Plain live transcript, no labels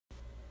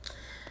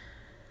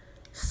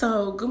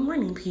So, good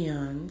morning,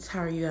 peons. How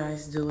are you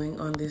guys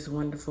doing on this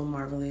wonderful,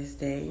 marvelous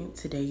day?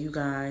 Today, you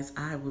guys,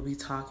 I will be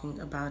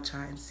talking about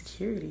your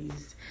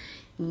insecurities.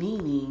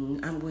 Meaning,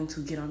 I'm going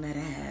to get on that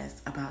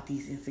ass about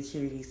these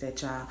insecurities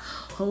that y'all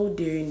hold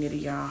dear and near to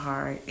y'all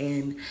heart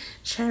and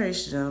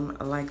cherish them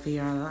like they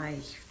are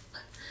life.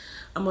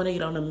 I'm going to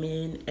get on the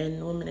men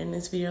and women in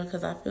this video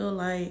because I feel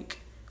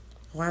like,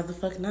 why the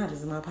fuck not? This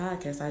is my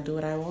podcast. I do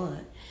what I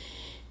want.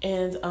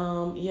 And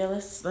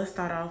let's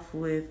start off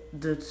with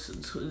the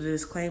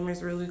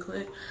disclaimers really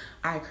quick.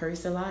 I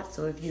curse a lot,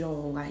 so if you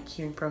don't like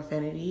hearing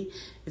profanity,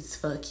 it's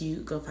fuck you.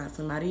 Go find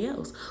somebody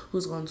else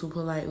who's going to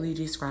politely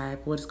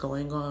describe what's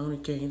going on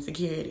with your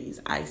insecurities.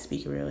 I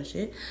speak real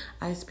shit.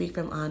 I speak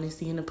from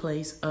honesty in a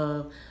place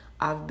of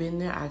I've been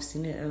there, I've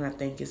seen it, and I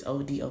think it's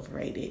OD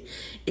overrated.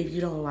 If you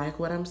don't like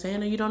what I'm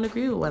saying or you don't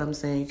agree with what I'm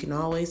saying, you can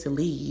always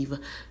leave.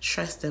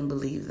 Trust and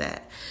believe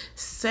that.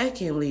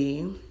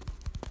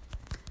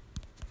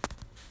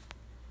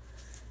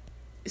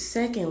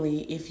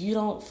 Secondly, if you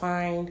don't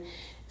find...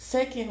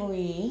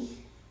 Secondly,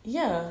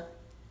 if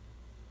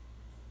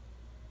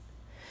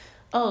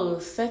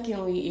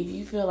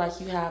you feel like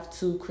you have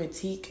to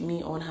critique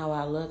me on how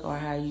I look or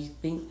how you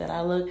think that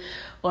I look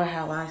or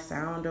how I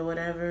sound or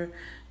whatever,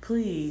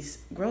 please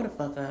grow the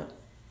fuck up.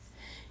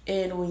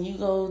 And when you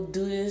go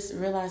do this,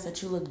 realize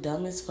that you look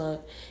dumb as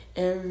fuck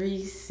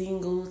every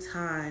single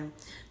time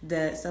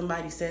that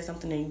somebody says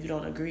something and you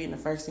don't agree, and the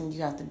first thing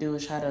you have to do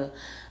is try to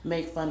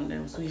make fun of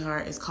them.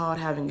 Sweetheart, it's called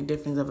having a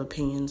difference of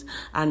opinions.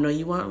 I know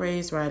you weren't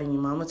raised right and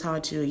your mama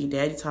taught you or your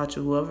daddy taught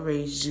you, whoever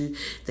raised you,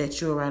 that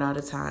you were right all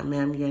the time.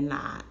 Ma'am, you're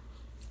not.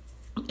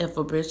 If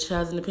a bitch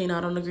has an opinion I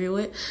don't agree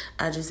with,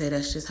 I just say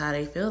that's just how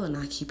they feel and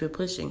I keep it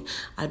pushing.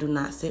 I do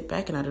not sit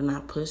back and I do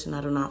not push and I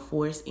do not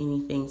force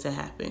anything to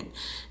happen.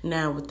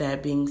 Now, with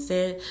that being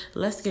said,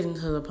 let's get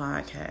into the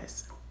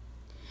podcast.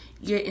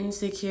 You're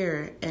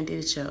insecure and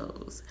it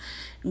shows.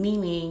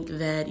 Meaning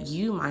that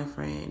you, my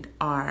friend,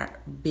 are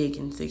big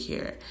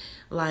insecure.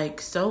 Like,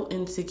 so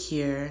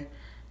insecure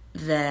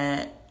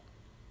that...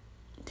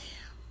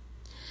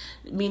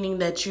 Meaning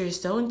that you're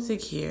so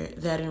insecure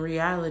that in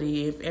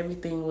reality, if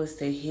everything was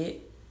to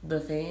hit the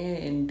fan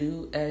and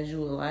do as you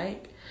would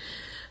like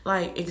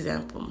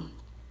example,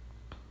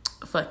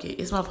 fuck it,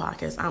 it's my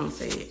podcast, I'm gonna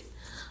say it.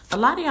 A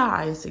lot of y'all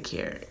are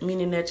insecure,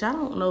 meaning that y'all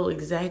don't know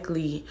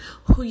exactly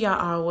who y'all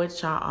are, what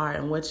y'all are,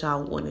 and what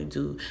y'all want to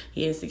do.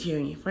 You're insecure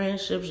in your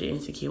friendships, you're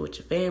insecure with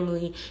your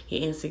family,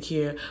 you're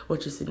insecure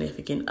with your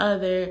significant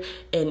other,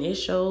 and it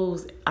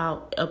shows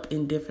out up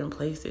in different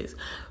places.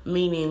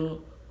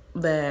 Meaning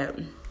that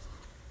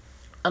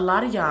a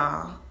lot of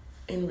y'all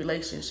in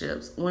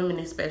relationships, women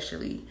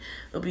especially,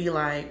 will be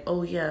like,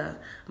 oh yeah,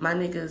 my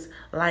niggas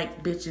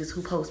like bitches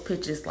who post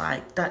pictures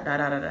like da da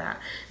da da da. And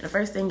the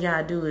first thing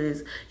y'all do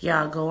is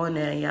y'all go on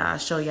there and y'all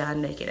show y'all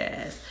naked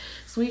ass.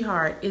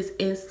 Sweetheart, it's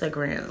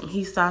Instagram.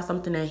 He saw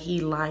something that he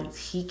liked.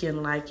 He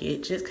can like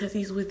it. Just because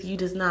he's with you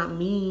does not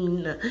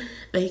mean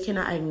that he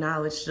cannot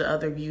acknowledge the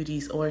other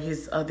beauties or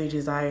his other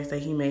desires that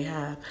he may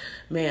have.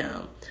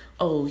 Ma'am,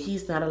 oh,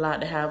 he's not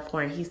allowed to have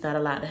porn. He's not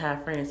allowed to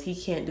have friends. He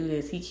can't do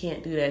this. He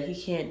can't do that.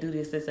 He can't do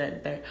this, that,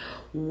 and that.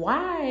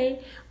 Why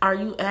are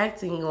you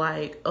acting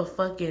like a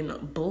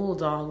fucking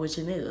bulldog with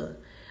your nigga?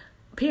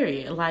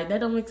 Period. Like, that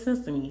don't make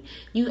sense to me.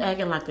 You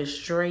acting like a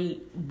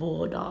straight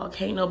bulldog.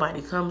 Can't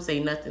nobody come say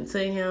nothing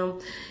to him.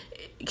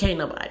 Can't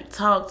nobody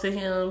talk to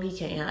him. He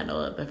can't have no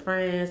other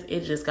friends.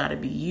 It just gotta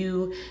be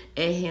you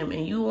and him.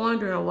 And you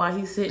wondering why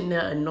he's sitting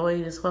there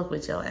annoyed as fuck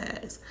with your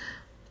ass.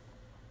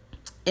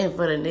 And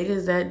for the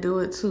niggas that do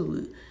it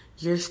too,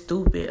 you're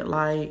stupid.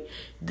 Like,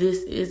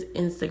 this is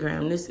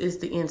Instagram. This is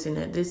the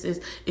internet. This is,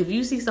 if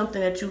you see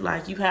something that you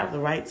like, you have the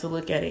right to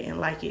look at it and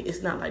like it.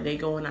 It's not like they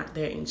going out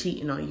there and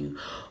cheating on you.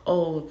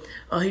 Oh,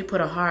 he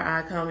put a heart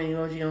icon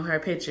emoji on her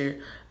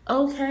picture.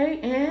 Okay,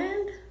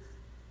 and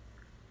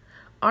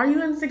are you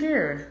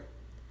insecure?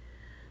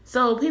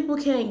 So people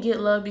can't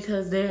get love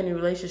because they're in a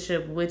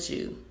relationship with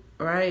you,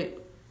 right?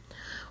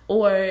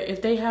 Or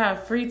if they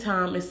have free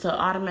time, it's to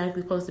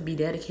automatically supposed to be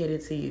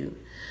dedicated to you.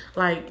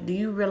 Like, do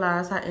you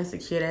realize how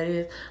insecure that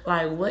is?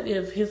 Like, what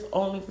if his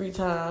only free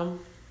time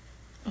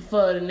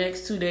for the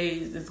next 2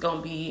 days is going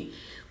to be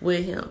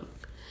with him?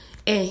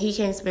 And he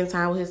can't spend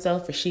time with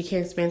himself, or she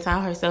can't spend time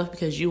with herself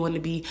because you want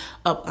to be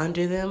up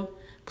under them?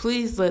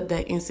 Please let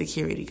that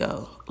insecurity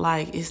go.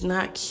 Like, it's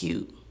not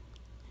cute.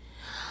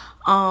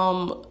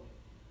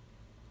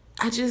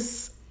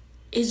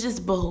 It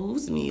just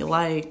behooves me,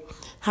 like,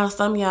 how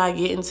some of y'all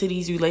get into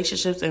these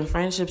relationships and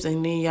friendships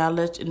and then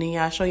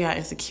y'all show y'all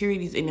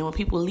insecurities, and then when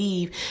people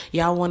leave,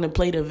 y'all want to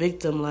play the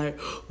victim like,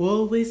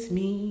 woe is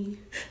me,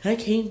 I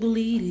can't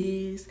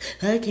believe this,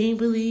 I can't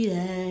believe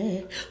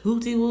that,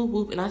 whoopty whoop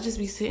whoop. And I just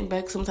be sitting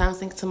back sometimes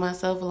thinking to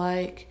myself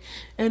like,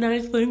 and I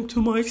think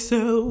to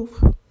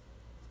myself,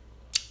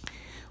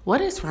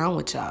 what is wrong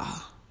with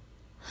y'all?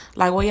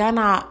 Like, well, y'all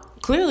not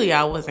Clearly,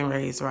 I wasn't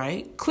raised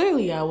right.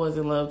 Clearly, I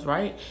wasn't loved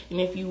right.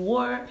 And if you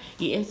were,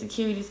 your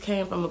insecurities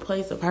came from a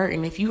place of hurt.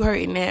 And if you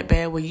hurting that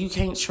bad where you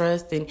can't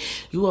trust and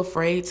you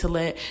afraid to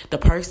let the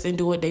person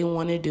do what they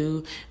want to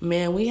do,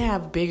 man, we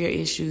have bigger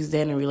issues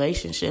than a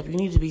relationship. You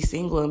need to be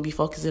single and be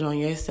focusing on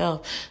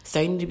yourself.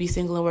 So you need to be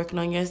single and working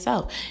on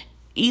yourself.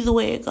 Either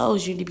way it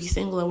goes, you need to be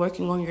single and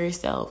working on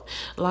yourself.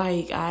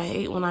 Like, I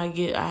hate when I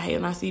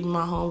see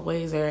my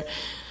homeboys or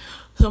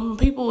some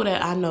people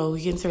that I know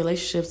get into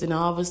relationships and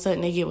all of a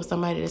sudden they get with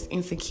somebody that's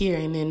insecure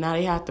and then now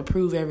they have to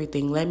prove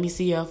everything. Let me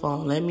see your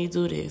phone. Let me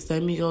do this.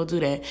 Let me go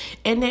do that.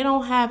 And they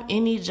don't have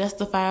any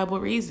justifiable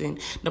reason.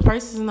 The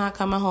person's not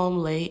coming home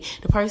late.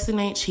 The person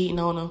ain't cheating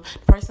on them. The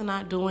person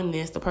not doing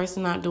this. The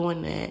person not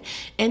doing that.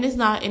 And it's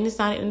not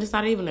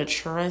even a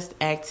trust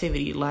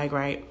activity. Like,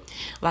 right?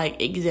 Like,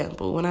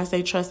 example, when I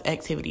say trust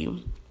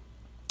activity,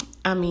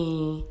 I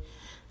mean,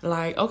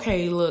 like,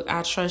 okay, look,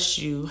 I trust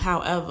you.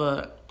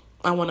 However,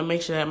 I want to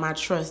make sure that my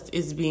trust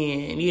is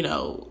being,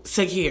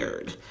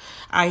 secured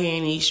out here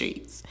in these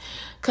streets.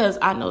 Because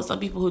I know some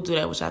people who do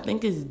that, which I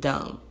think is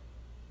dumb.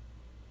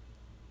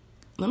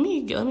 Let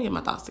me get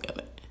my thoughts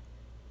together.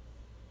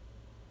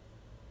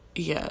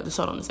 Yeah, that's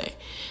all I'm going to say.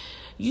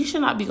 You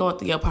should not be going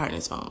through your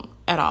partner's phone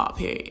at all,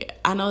 period.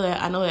 I know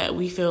that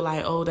we feel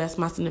like, oh, that's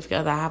my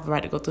significant other. I have the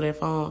right to go through their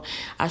phone.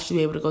 I should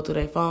be able to go through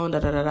their phone,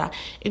 da-da-da-da.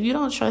 If you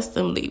don't trust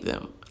them, leave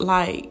them.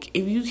 Like,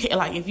 if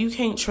you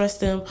can't trust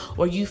them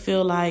or you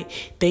feel like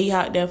they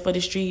out there for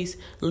the streets,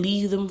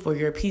 leave them for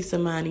your peace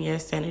of mind and your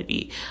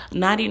sanity.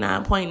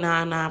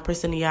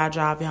 99.99% of y'all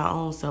drive y'all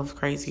own self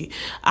crazy.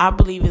 I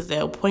believe it's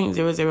that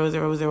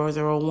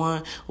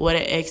 0.00001 what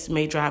an ex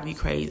may drive you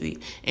crazy.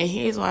 And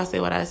here's why I say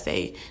what I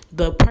say.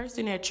 The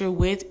person that you're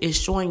with is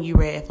showing you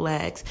red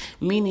flags,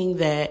 meaning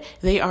that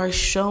they are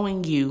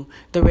showing you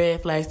the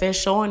red flags. They're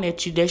showing you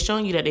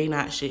that they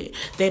not shit.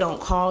 They don't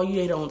call you,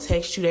 they don't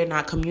text you, they're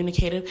not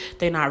communicative,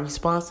 they're not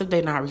responsive,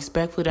 they're not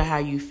respectful to how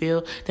you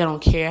feel, they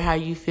don't care how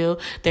you feel,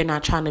 they're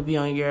not trying to be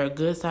on your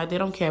good side, they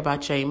don't care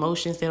about your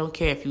emotions, they don't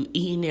care if you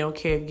eating, they don't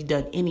care if you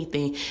done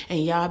anything.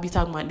 And y'all be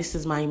talking about, this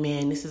is my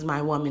man, this is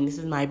my woman, this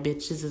is my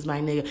bitch, this is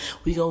my nigga,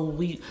 we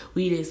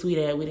this, we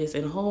that, we this.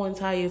 And the whole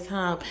entire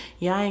time,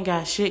 y'all ain't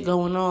got shit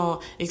going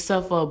on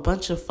except for a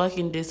bunch of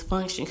fucking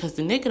dysfunction, because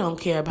the nigga don't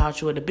care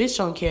about you or the bitch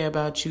don't care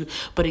about you,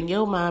 but in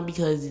your mind,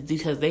 because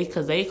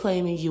they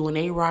claiming you and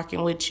they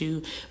rocking with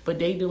you, but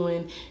they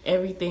doing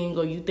everything,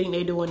 or you think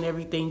they doing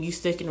everything, you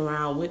sticking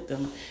around with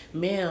them.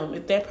 Ma'am,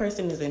 if that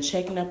person isn't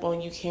checking up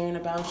on you, caring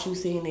about you,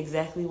 seeing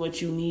exactly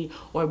what you need,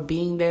 or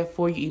being there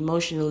for you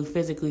emotionally,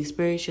 physically,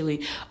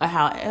 spiritually, or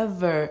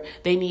however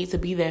they need to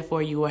be there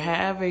for you, or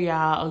however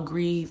y'all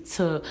agree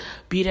to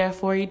be there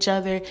for each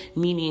other,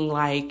 meaning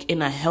like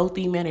in a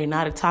healthy manner,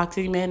 not a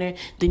toxic manner,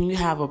 then you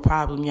have a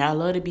problem. Y'all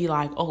love to be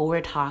like, oh,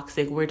 we're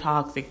toxic.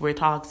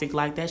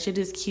 Like, that shit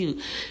is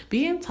cute.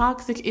 Being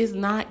toxic is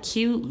not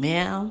cute,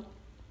 ma'am.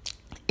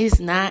 It's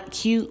not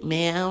cute,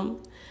 ma'am.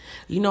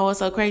 You know what's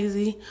so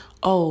crazy?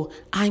 Oh,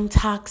 I'm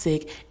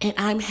toxic and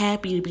I'm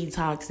happy to be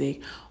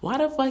toxic. Why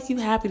the fuck you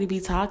happy to be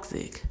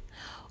toxic?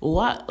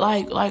 What,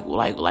 what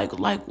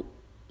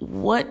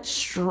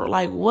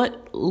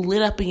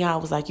lit up in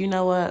y'all was like, you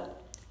know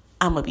what?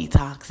 I'm gonna be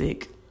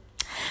toxic.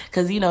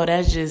 Cause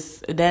that's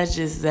just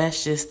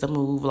the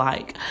move.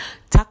 Like,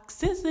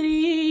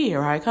 toxicity,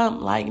 here I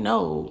come. Like,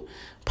 no,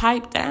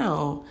 pipe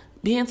down.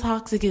 Being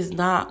toxic is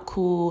not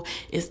cool.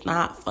 It's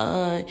not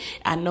fun.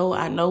 I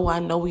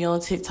know we on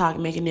TikTok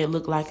making it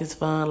look like it's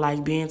fun,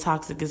 like being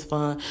toxic is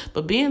fun.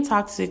 But being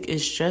toxic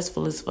is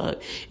stressful as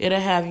fuck. It'll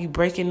have you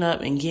breaking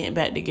up and getting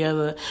back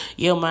together.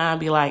 Your mind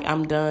be like,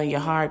 I'm done.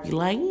 Your heart be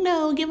like,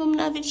 no, give him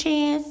another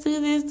chance.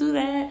 Do this, do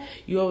that.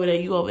 You over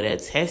there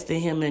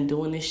testing him and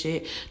doing this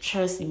shit.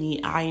 Trust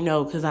me, I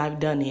know, because I've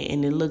done it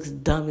and it looks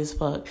dumb as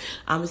fuck.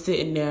 I'm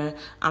sitting there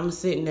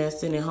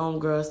sending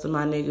homegirls to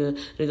my nigga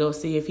to go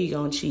see if he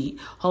gonna cheat.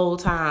 Whole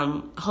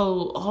entire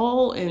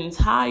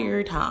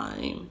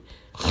time,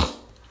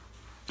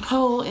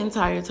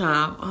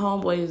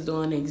 homeboy is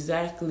doing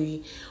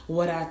exactly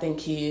what I think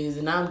he is,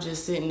 and I'm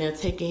just sitting there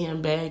taking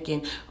him back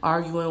and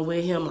arguing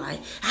with him like,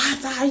 I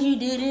saw you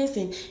do this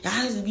and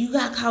you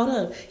got caught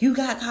up.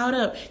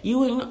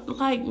 You ain't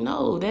like,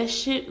 no, that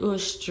shit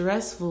was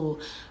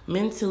stressful,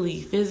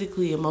 mentally,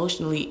 physically,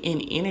 emotionally,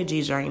 and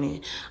energy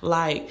draining.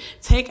 Like,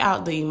 take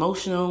out the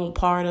emotional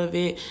part of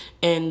it,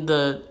 and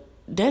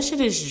that shit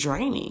is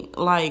draining.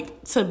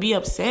 Like, to be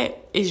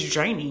upset is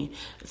draining.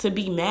 To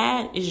be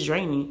mad is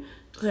draining.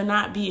 To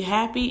not be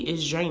happy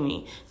is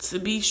draining. To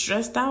be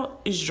stressed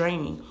out is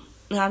draining.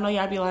 And I know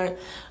y'all be like,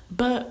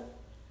 but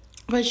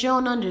you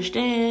don't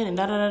understand and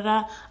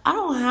da-da-da-da. I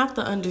don't have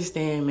to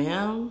understand,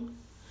 ma'am.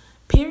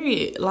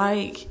 Period.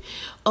 Like,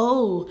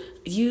 oh,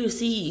 you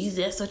see,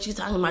 that's what you're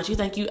talking about.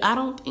 I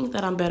don't think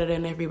that I'm better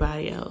than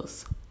everybody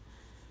else.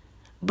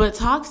 But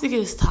toxic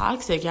is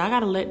toxic. Y'all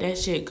gotta let that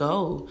shit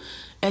go.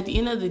 At the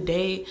end of the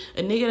day,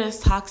 a nigga that's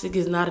toxic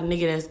is not a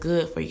nigga that's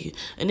good for you.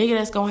 A nigga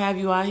that's gonna have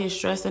you out here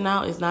stressing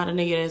out is not a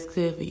nigga that's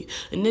good for you.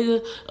 A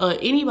nigga,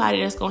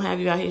 anybody that's gonna have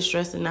you out here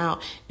stressing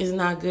out is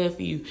not good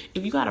for you.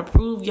 If you gotta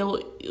prove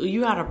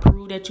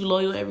that you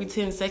loyal every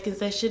 10 seconds,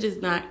 that shit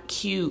is not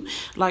cute.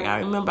 Like, I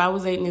remember I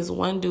was dating this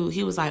one dude.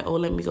 He was like, oh,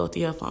 let me go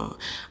through your phone.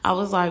 I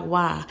was like,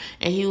 why?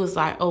 And he was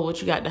like, oh,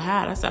 what you got to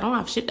hide? I said, I don't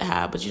have shit to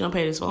hide, but you don't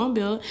pay this phone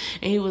bill.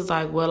 And he was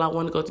like, well, I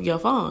want to go through your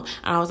phone.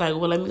 And I was like,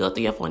 well, let me go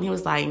through your phone. He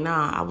was like,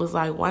 nah. I was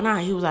like, why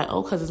not? He was like,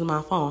 oh, because it's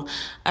my phone.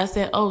 I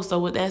said, oh, so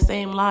with that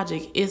same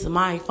logic, it's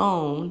my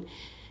phone.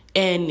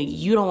 And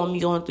you don't want me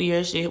going through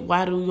your shit.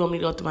 Why do you want me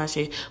to go through my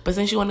shit? But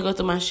since you want to go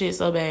through my shit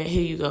so bad,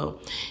 here you go.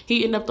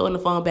 He ended up throwing the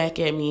phone back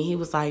at me. He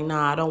was like,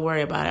 nah, don't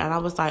worry about it. And I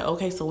was like,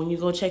 okay, so when you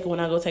go check it, when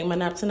I go take my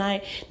nap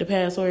tonight, the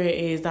password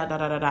is ...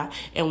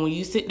 And when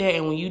you sit there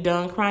and when you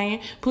done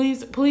crying,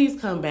 please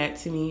come back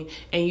to me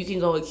and you can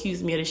go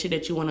accuse me of the shit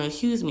that you want to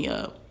accuse me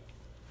of.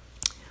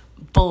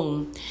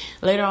 Boom.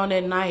 Later on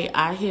that night,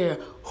 I hear,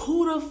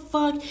 who the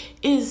fuck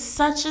is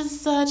such and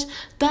such?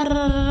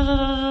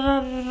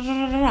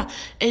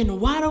 And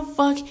why the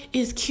fuck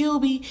is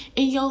Kilby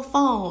in your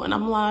phone? And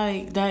I'm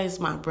like, that is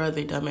my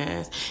brother,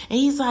 dumbass. And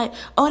he's like,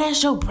 oh,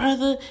 that's your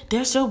brother?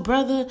 That's your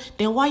brother?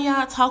 Then why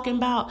y'all talking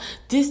about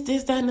this,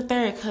 that, and the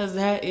third? Because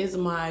that is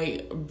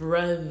my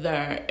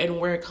brother, and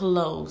we're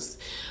close.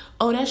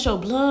 Oh, that's your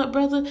blood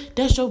brother?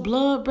 That's your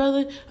blood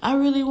brother? I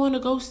really want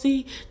to go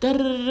see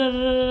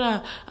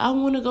I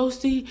want to go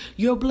see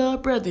your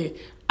blood brother.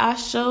 I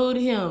showed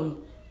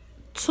him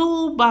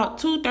about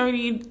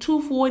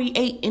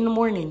 2:48 in the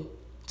morning.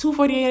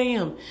 2:48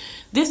 a.m.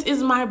 This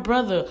is my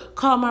brother.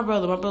 Call my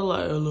brother. My brother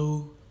like,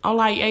 hello. I'm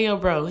like, hey, yo,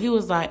 bro. He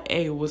was like,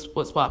 hey, what's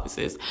poppin',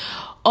 sis?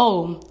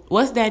 Oh,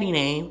 what's daddy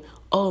name?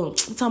 Oh, I'm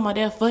talking about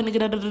that fuck nigga.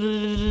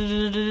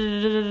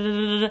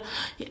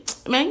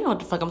 Man, you know what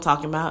the fuck I'm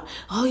talking about.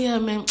 Oh, yeah,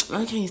 man,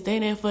 I can't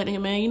stand that fuck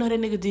nigga, man. You know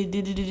that nigga did.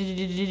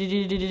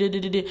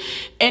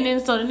 And then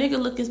so the nigga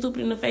looking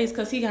stupid in the face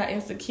because he got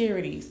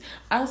insecurities.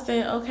 I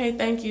said, okay,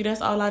 thank you.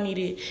 That's all I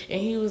needed. And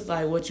he was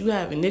like, what, you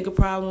having nigga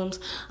problems?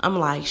 I'm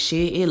like,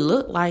 shit, it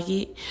looked like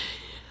it.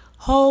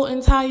 Whole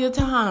entire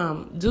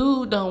time,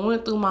 dude done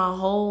went through my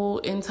whole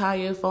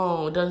entire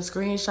phone, done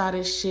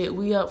screenshotted shit.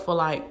 We up for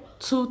like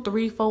 2,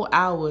 3, 4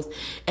 hours.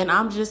 And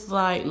I'm just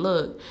like,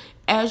 look,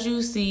 as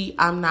you see,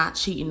 I'm not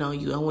cheating on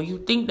you. And when you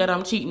think that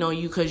I'm cheating on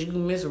you because you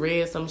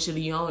misread some shit or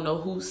you don't know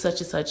who such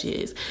and such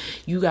is,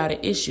 you got an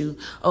issue.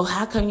 Oh,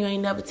 how come you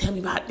ain't never tell me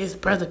about this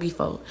brother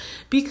before?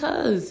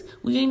 Because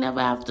we ain't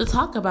never have to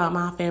talk about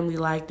my family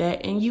like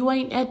that. And you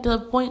ain't at the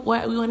point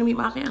where we want to meet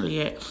my family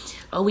yet.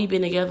 Oh, we've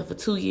been together for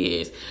 2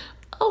 years.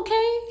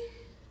 Okay.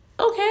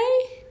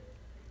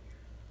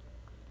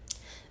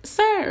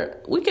 Sir,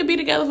 we could be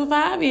together for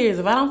 5 years.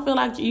 If I don't feel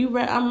like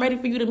I'm ready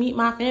for you to meet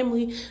my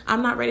family,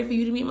 I'm not ready for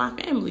you to meet my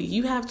family.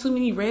 You have too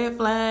many red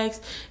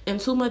flags and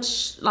too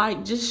much,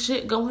 like, just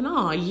shit going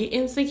on. You're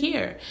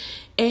insecure.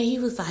 And he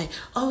was like,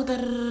 oh,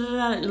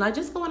 like,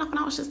 just going off. And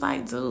I was just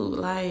like, dude,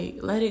 like,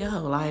 let it go.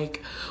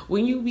 Like,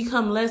 when you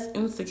become less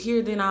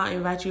insecure, then I'll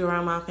invite you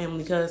around my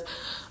family, because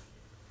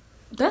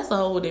that's a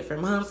whole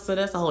different monster.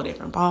 That's a whole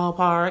different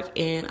ballpark.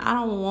 And I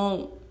don't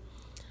want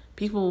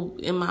people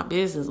in my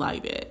business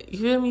like that. You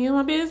feel me? In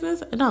my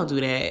business? Don't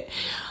do that.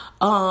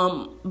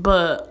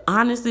 But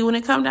honestly, when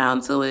it come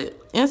down to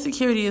it,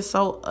 insecurity is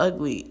so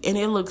ugly. And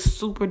it looks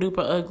super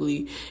duper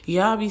ugly.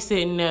 Y'all be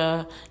sitting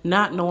there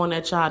not knowing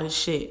that y'all is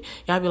shit.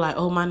 Y'all be like,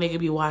 oh, my nigga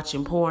be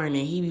watching porn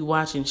and he be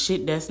watching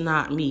shit that's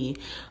not me.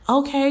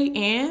 Okay,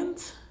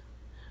 and...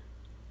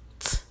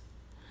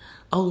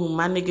 oh,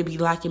 my nigga be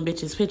liking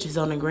bitches' pictures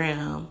on the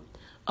gram.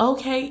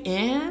 Okay,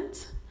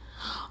 and?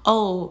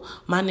 Oh,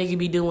 my nigga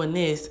be doing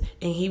this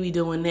and he be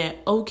doing that.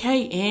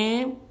 Okay,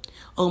 and?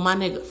 Oh, my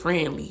nigga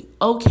friendly.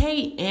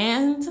 Okay,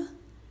 and?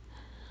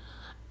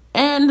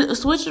 And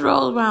switch it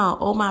all around.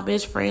 Oh, my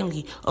bitch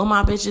friendly. Oh,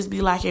 my bitches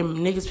be liking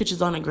niggas'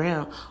 pictures on the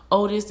gram.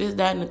 Oh, this,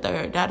 that, and the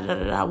third.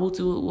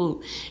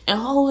 Woo. And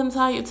whole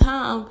entire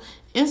time,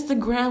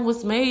 Instagram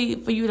was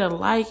made for you to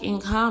like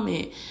and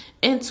comment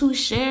and to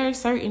share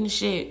certain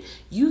shit.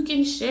 You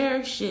can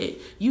share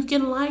shit. You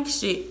can like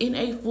shit in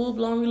a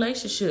full-blown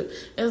relationship.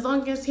 As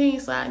long as he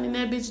ain't sliding in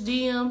that bitch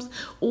DMs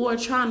or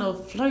trying to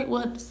flirt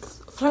with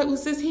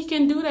sis, he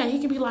can do that. He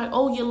can be like,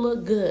 oh, you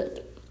look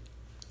good.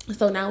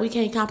 So now we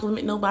can't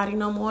compliment nobody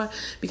no more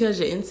because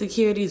your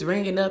insecurities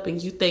ringing up and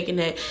you thinking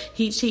that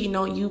he cheating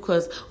on you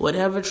because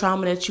whatever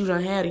trauma that you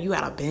done had or you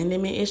got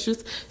abandonment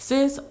issues.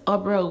 Sis or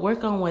bro,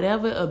 work on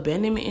whatever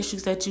abandonment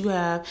issues that you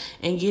have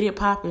and get it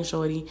popping,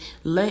 shorty.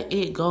 Let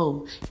it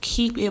go.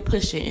 Keep it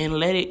pushing and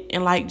let it,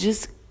 and like,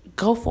 just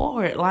go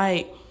forward.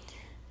 Like,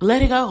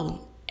 let it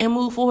go. And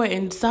move forward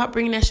and stop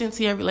bringing that shit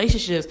into your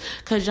relationships.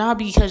 Cause y'all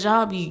be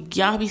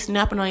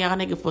snapping on y'all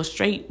nigga for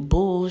straight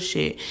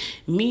bullshit.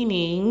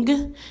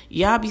 Meaning,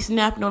 y'all be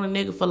snapping on a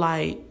nigga for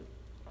like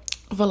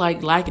for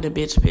like liking a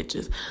bitch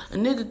pictures. A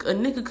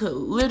nigga could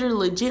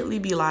literally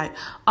legitly be like,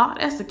 oh,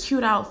 that's a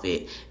cute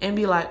outfit, and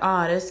be like,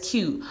 oh, that's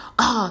cute.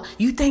 Oh,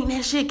 you think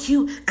that shit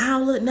cute? I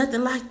don't look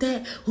nothing like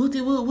that.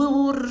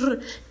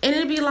 And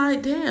it'd be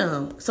like,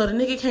 damn. So the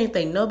nigga can't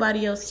think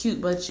nobody else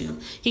cute but you.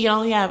 He can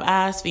only have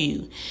eyes for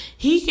you.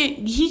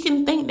 He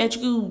can think that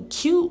you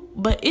cute,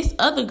 but it's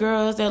other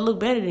girls that look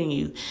better than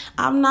you.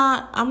 I'm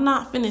not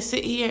finna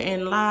sit here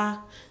and lie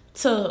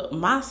to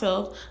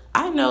myself.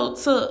 I know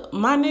to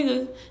my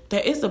nigga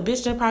that it's a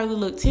bitch that probably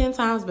look 10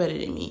 times better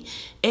than me.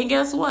 And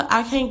guess what?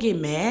 I can't get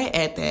mad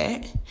at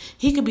that.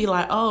 He could be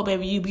like, oh,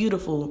 baby, you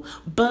beautiful.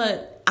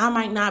 But I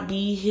might not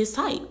be his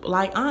type.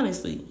 Like,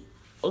 honestly.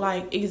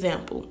 Like,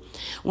 example.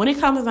 When it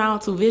comes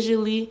down to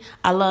visually,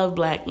 I love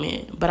black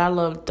men. But I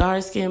love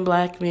dark-skinned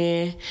black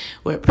men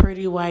with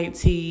pretty white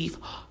teeth,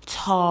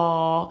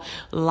 tall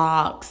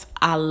locks.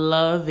 I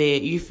love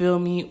it. You feel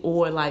me?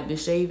 Or like the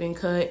shaving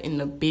cut and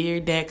the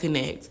beard that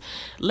connects.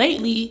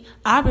 Lately,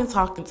 I've been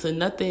talking to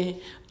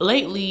nothing.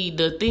 Lately,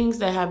 the things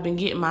that have been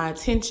getting my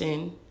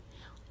attention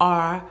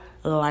are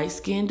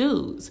light-skinned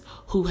dudes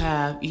who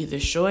have either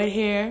short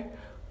hair,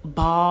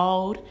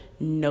 bald,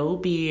 no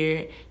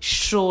beard,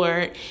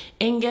 short.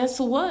 And guess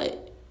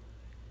what?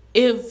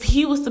 If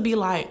he was to be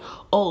like,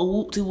 oh,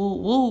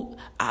 whoop-de-whoop-whoop,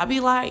 I'd be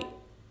like,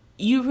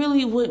 you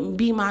really wouldn't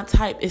be my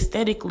type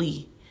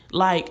aesthetically.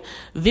 Like,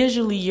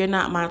 visually, you're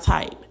not my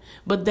type.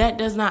 But that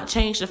does not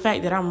change the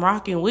fact that I'm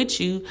rocking with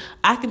you.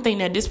 I can think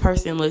that this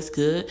person looks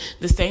good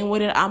the same way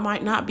that I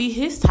might not be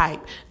his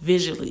type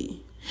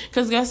visually.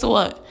 Because guess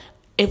what?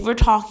 If we're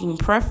talking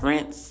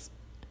preference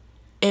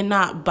and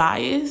not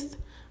biased,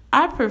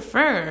 I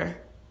prefer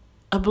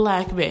a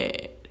black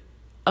man.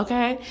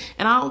 Okay?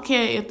 And I don't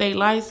care if they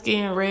light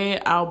skin,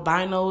 red,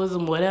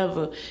 albinism,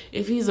 whatever.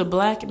 If he's a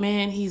black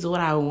man, he's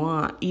what I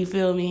want. You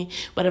feel me?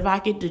 But if I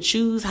get to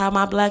choose how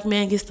my black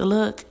man gets to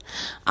look,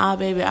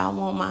 baby, I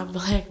want my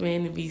black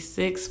man to be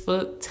 6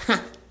 foot,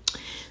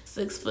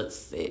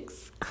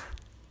 6'6".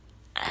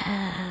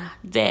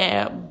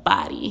 Dad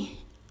body.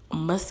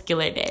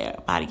 Muscular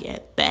dad body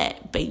at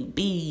that,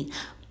 baby.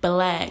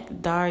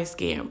 Black, dark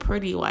skin,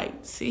 pretty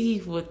white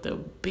teeth with the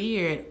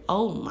beard.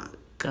 Oh my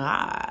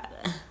God.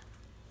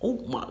 Oh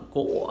my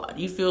God.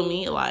 You feel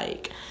me?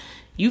 Like,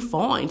 you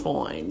fine. You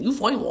fine. You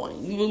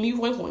feel me? You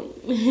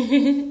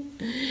fine.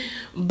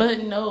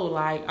 But no,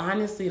 like,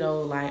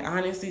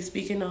 honestly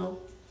speaking though,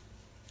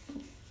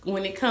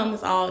 when it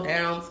comes all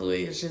down to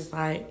it, it's just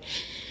like,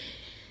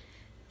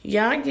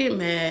 y'all get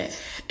mad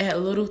at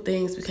little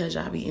things because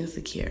y'all be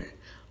insecure.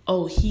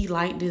 Oh, he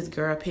liked this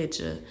girl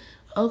picture.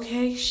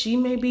 Okay, she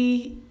may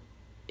be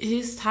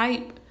his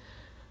type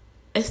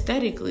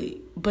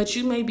aesthetically, but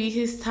you may be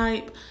his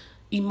type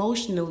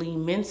emotionally,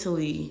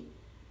 mentally.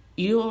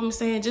 You know what I'm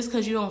saying? Just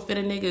because you don't fit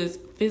a nigga's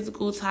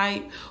physical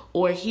type,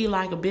 or he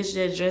like a bitch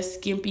that dressed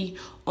skimpy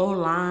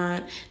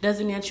online,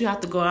 doesn't mean that you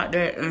have to go out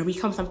there and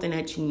become something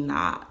that you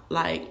not.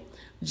 Like,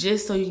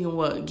 just so you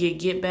can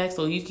get back,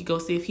 so you can go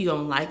see if he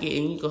don't like it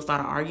and you go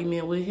start an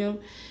argument with him.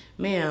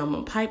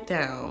 Ma'am, pipe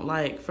down.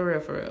 Like, for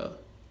real.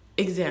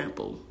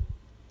 Example.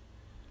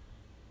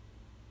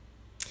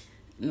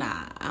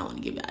 Nah, I don't want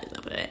to give y'all an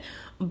example of that.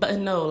 But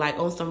no, like,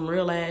 on some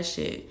real ass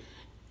shit.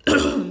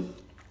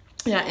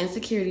 Yeah,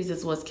 insecurities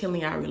is what's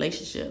killing our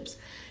relationships.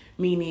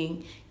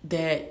 Meaning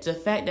that the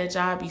fact that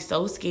y'all be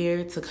so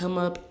scared to come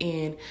up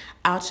and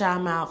out y'all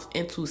mouth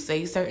and to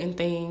say certain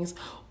things,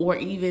 or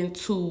even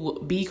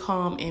to be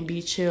calm and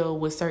be chill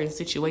with certain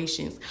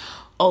situations.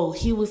 Oh,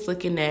 he was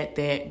looking at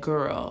that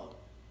girl.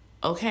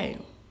 Okay.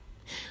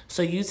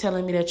 So you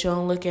telling me that you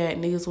don't look at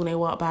niggas when they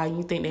walk by and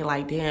you think they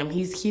like, damn,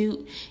 he's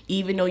cute,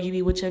 even though you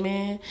be with your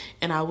man?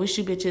 And I wish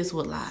you bitches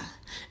would lie.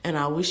 And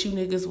I wish you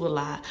niggas would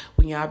lie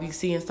when y'all be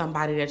seeing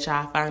somebody that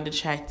y'all find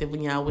attractive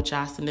when y'all with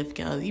y'all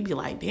significant other. You be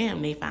like,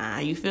 damn, they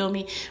fine. You feel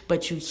me?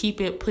 But you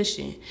keep it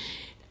pushing.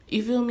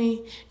 You feel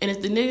me? And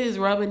if the nigga is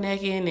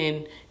rubbernecking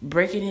and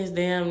breaking his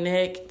damn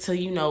neck to,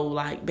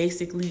 like,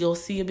 basically go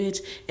see a bitch,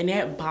 and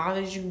that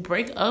bothers you,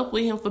 break up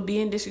with him for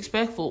being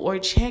disrespectful, or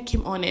check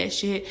him on that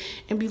shit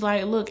and be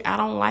like, look, I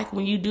don't like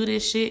when you do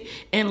this shit,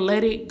 and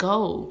let it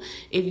go.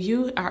 If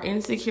you are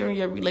insecure in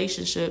your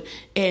relationship,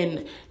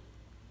 and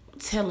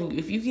telling you,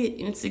 if you get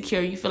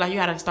insecure, you feel like you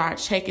gotta start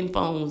checking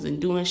phones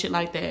and doing shit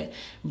like that,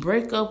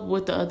 break up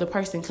with the other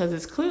person, because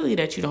it's clearly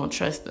that you don't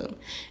trust them.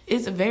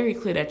 It's very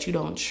clear that you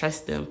don't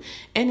trust them,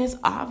 and it's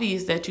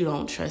obvious that you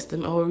don't trust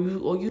them, or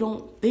you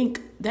don't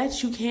think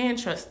that you can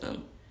trust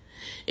them.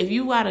 If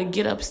you gotta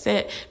get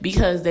upset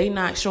because they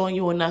not showing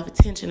you enough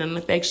attention and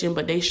affection,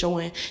 but they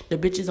showing the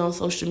bitches on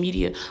social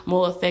media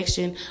more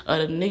affection, or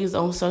the niggas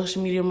on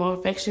social media more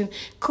affection,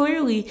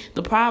 clearly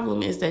the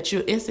problem is that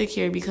you're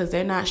insecure because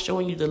they're not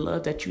showing you the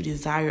love that you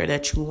desire,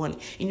 that you want.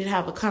 You need to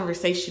have a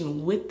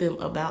conversation with them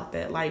about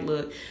that. Like,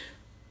 look,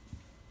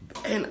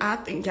 and I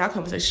think y'all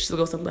conversation should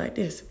go something like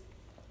this.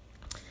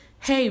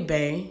 Hey,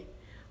 bae,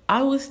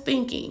 I was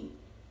thinking,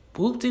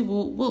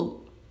 whoop-de-whoop-whoop.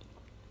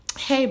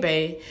 Hey,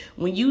 babe,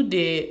 when you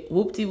did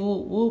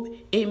whoop-de-whoop-whoop,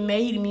 it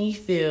made me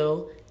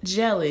feel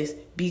jealous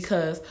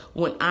because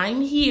when I'm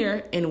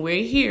here and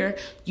we're here,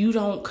 you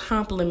don't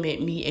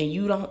compliment me and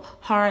you don't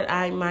hard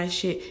eye my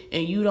shit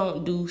and you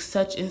don't do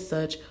such and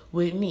such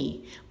with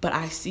me. But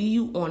I see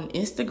you on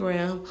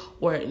Instagram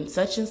or in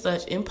such and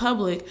such in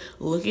public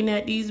looking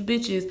at these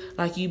bitches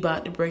like you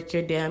about to break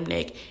your damn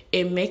neck.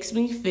 It makes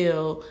me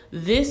feel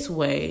this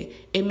way.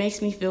 It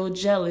makes me feel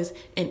jealous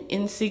and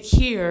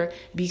insecure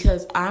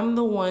because I'm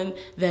the one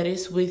that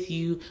is with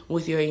you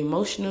with your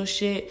emotional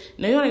shit.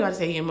 No, you don't even got to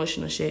say your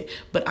emotional shit,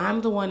 but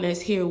I'm the one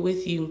that's here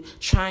with you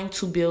trying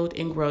to build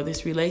and grow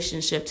this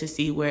relationship to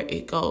see where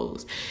it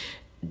goes.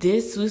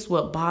 This is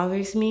what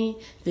bothers me.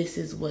 This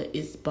is what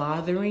is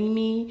bothering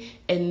me.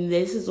 And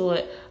this is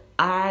what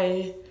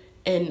I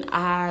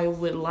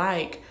would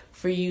like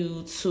for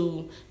you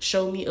to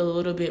show me a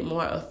little bit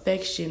more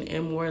affection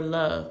and more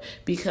love.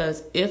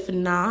 Because if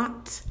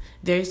not,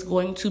 there's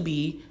going to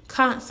be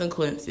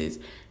consequences.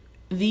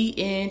 The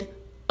end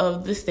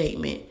of the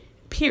statement,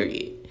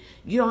 period.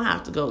 You don't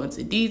have to go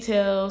into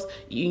details.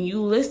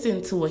 You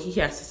listen to what he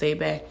has to say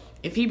back.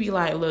 If he be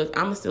like, look,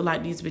 I'ma still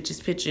like these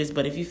bitches' pictures,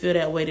 but if you feel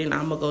that way, then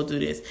I'ma go do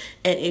this.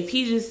 And if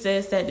he just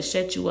says that to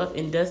shut you up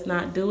and does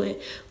not do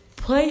it,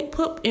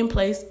 put in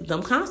place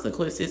them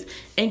consequences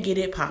and get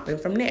it popping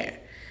from there.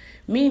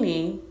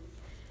 Meaning,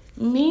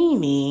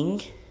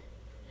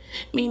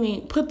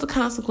 put the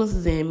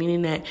consequences in,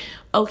 meaning that,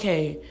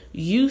 okay,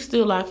 you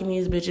still liking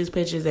these bitches'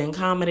 pictures and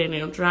commenting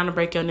and trying to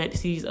break your neck to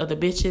see these other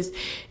bitches.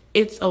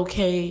 It's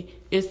okay.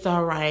 It's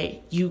all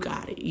right. You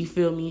got it. You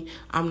feel me?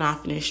 I'm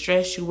not finna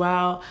stress you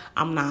out.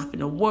 I'm not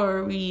finna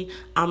worry.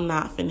 I'm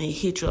not finna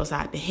hit you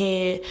upside the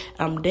head.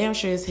 I'm damn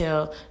sure as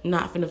hell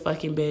not finna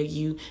fucking beg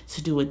you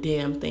to do a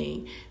damn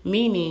thing.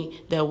 Meaning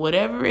that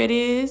whatever it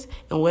is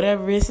and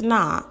whatever it's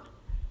not,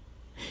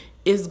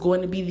 is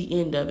going to be the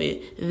end of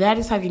it. That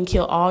is how you can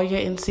kill all your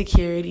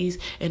insecurities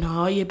and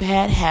all your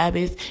bad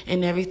habits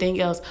and everything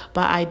else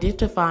by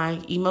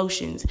identifying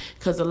emotions.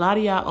 Because a lot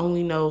of y'all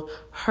only know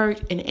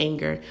hurt and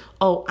anger.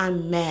 Oh,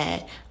 I'm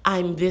mad.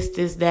 I'm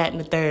this, that, and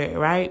the third,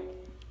 right?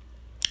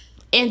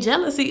 And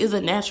jealousy is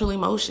a natural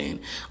emotion.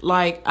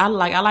 I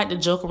like to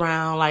joke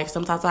around. Like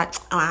sometimes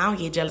I don't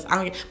get jealous.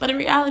 But in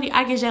reality,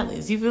 I get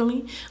jealous. You feel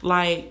me?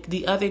 Like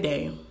the other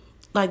day,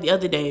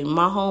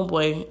 my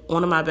homeboy,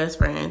 one of my best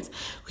friends,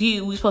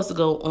 we supposed to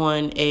go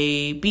on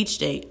a beach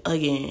date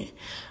again,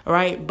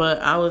 right? But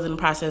I was in the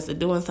process of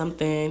doing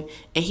something,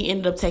 and he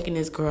ended up taking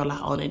this girl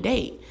out on a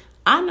date.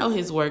 I know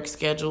his work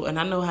schedule, and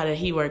I know how that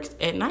he works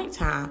at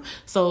nighttime.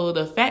 So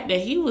the fact that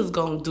he was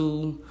going to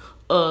do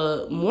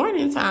a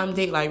morning time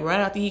date, like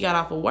right after he got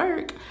off of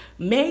work,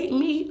 made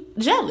me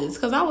jealous.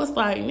 Because I was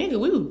like, nigga,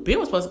 we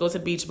were supposed to go to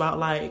the beach about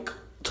like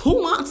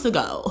 2 months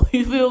ago.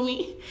 You feel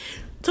me?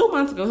 2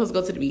 months ago, supposed to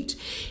go to the beach.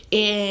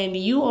 And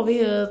you over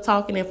here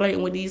talking and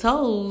flirting with these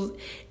hoes.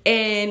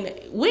 And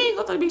we ain't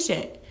go to the beach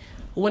yet.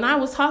 When I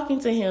was talking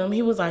to him,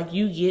 he was like,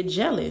 you get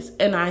jealous.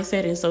 And I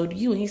said, and so do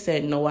you. And he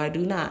said, no, I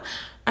do not.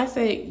 I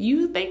said,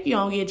 you think you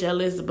don't get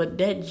jealous, but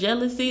that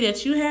jealousy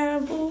that you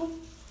have, boo,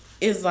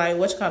 is like,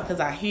 what you call it? Because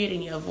I hear it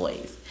in your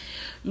voice.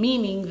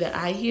 Meaning that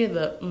I hear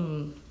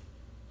the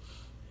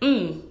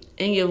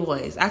in your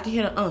voice. I can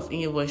hear the in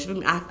your voice. You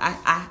feel me? I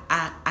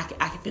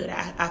can feel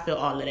that. I feel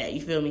all of that.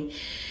 You feel me?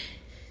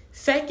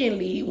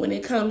 Secondly, when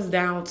it comes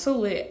down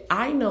to it,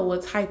 I know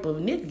what type of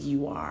nigga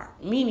you are.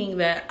 Meaning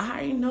that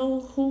I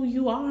know who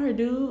you are,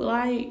 dude.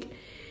 Like,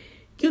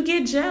 you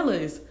get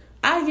jealous.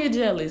 I get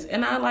jealous.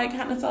 And I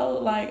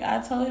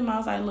told him, I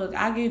was like, look,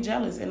 I get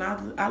jealous. And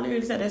I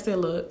literally said,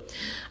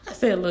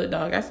 look,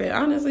 dog. I said,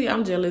 honestly,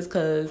 I'm jealous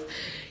because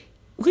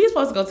we were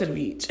supposed to go to the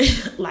beach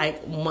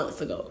like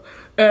months ago.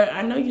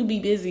 I know you be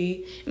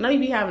busy. I know you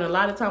be having a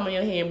lot of time on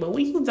your hand, but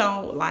when you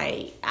don't,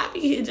 like, I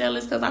be getting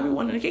jealous because I be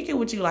wanting to kick it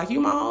with you. Like, you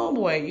my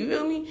homeboy. You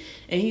feel me?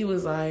 And he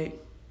was like,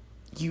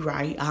 you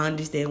right. I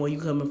understand where you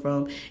coming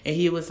from. And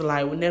he was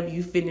like, whenever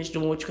you finish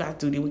doing what you got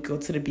to do, then we go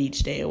to the beach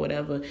day or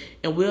whatever.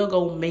 And we'll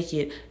go make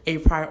it a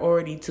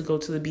priority to go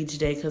to the beach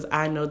day because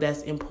I know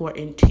that's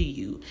important to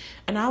you.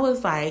 And I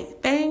was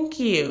like, thank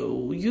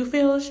you. You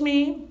feel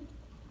me?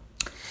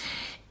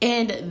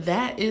 And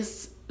that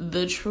is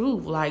the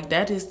truth. Like,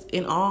 that is,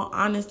 in all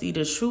honesty,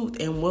 the truth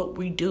in what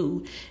we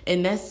do.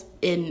 And that's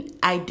in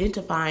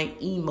identifying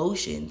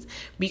emotions.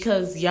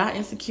 Because y'all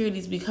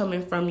insecurities be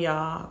coming from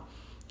y'all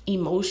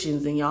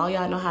emotions, and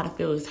y'all know how to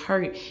feel is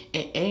hurt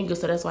and anger.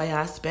 So that's why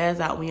y'all spaz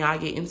out when y'all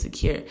get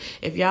insecure.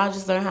 If y'all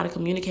just learn how to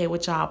communicate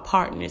with y'all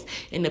partners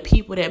and the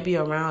people that be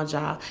around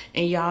y'all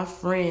and y'all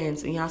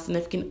friends and y'all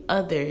significant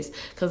others,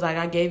 because like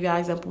I gave y'all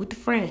example with the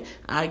friend,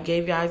 I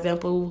gave y'all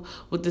example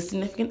with the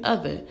significant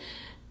other.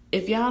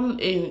 If y'all, and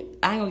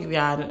I ain't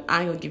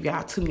gonna give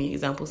y'all too many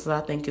examples, so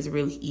I think it's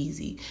really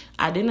easy.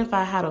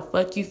 Identify how the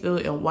fuck you feel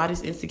and why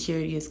this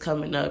insecurity is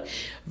coming up.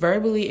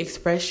 Verbally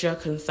express your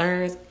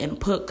concerns and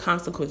put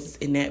consequences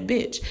in that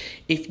bitch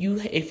if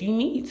you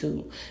need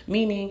to.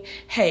 Meaning,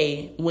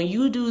 hey, when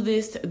you do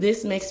this,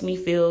 this makes me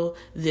feel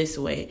this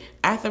way.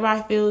 After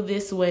I feel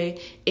this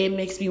way, it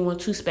makes me want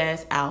to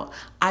spaz out.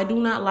 I do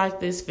not like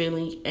this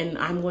feeling, and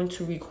I'm going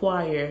to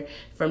require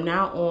from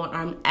now on,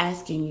 I'm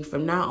asking you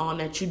from now on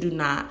that you do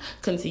not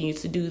continue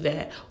to do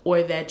that,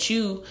 or that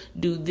you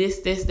do this,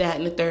 that,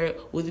 and the third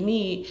with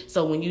me.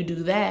 So when you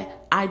do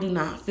that, I do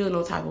not feel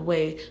no type of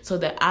way, so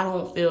that I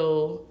don't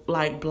feel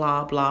like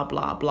blah, blah,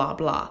 blah, blah,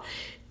 blah.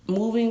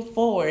 Moving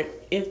forward,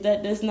 if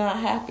that does not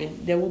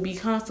happen, there will be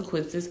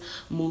consequences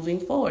moving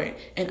forward.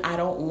 And I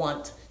don't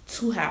want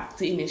to have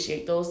to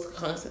initiate those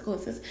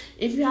consequences.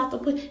 If you have to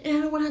put, and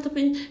I don't want to have to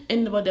put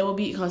in, but there will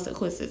be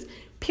consequences.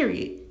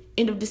 Period.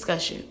 End of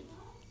discussion.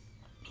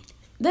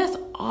 That's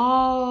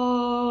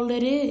all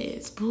it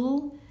is,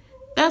 boo.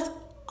 That's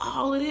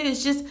all it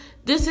is. Just,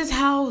 this is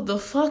how the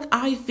fuck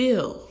I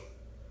feel.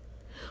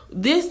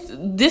 This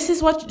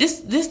is what this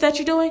that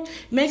you're doing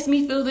makes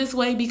me feel this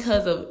way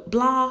because of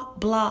blah,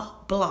 blah,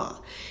 blah.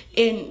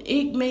 And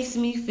it makes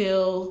me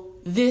feel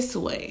this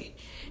way.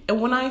 And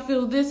when I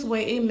feel this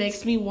way, it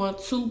makes me want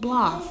to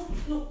blah.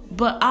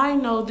 But I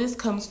know this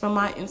comes from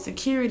my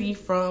insecurity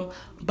from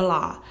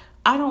blah.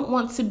 I don't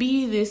want to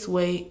be this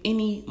way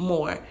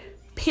anymore.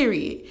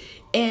 Period.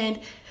 And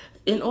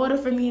in order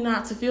for me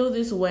not to feel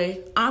this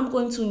way, I'm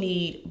going to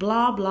need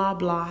blah, blah,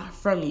 blah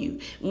from you.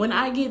 When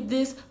I get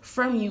this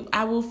from you,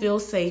 I will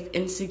feel safe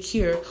and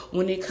secure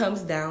when it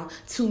comes down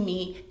to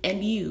me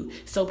and you.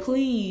 So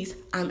please,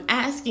 I'm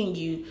asking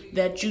you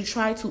that you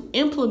try to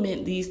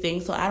implement these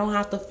things so I don't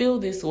have to feel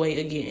this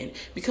way again.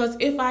 Because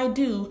if I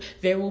do,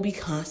 there will be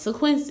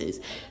consequences.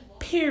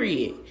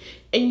 Period.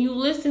 And you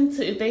listen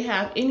to if they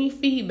have any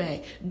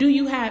feedback. Do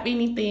you have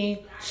anything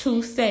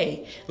to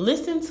say?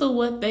 Listen to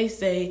what they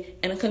say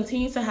and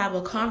continue to have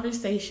a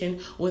conversation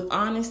with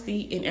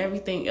honesty and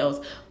everything else.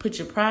 Put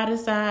your pride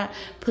aside.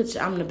 Put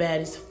your I'm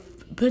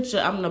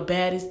the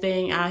baddest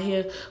thing out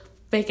here,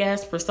 fake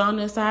ass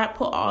persona aside.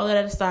 Put all of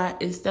that aside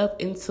and step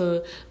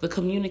into the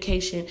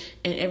communication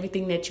and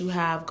everything that you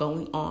have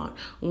going on.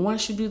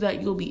 Once you do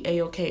that, you'll be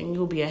A-okay and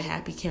you'll be a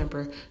happy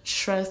camper.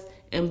 Trust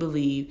and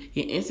believe.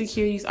 Your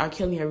insecurities are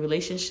killing your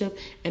relationship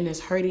and it's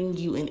hurting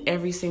you in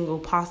every single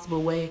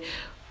possible way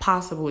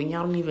possible, and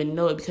y'all don't even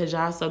know it because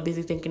y'all so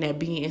busy thinking that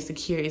being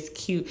insecure is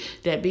cute,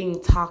 that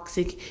being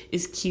toxic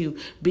is cute,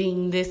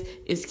 being this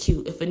is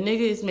cute. If a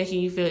nigga is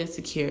making you feel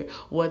insecure,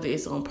 whether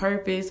it's on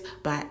purpose,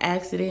 by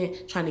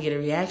accident, trying to get a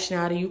reaction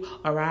out of you,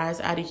 a rise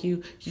out of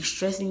you, you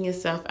stressing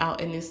yourself out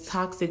in this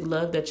toxic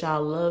love that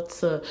y'all love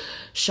to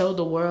show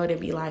the world and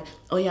be like,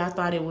 oh yeah, I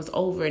thought it was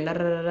over and da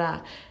da da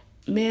da.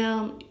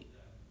 Ma'am,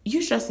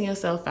 you stressing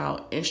yourself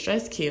out, and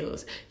stress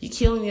kills. You're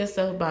killing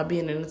yourself by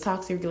being in a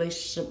toxic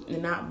relationship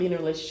and not being in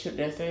a relationship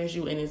that serves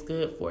you and is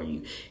good for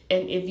you.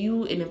 And if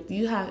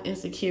you have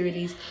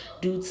insecurities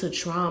due to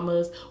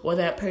traumas, or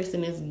that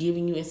person is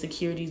giving you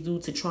insecurities due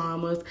to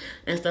traumas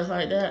and stuff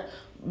like that,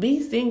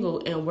 be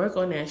single and work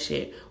on that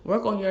shit.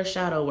 Work on your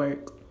shadow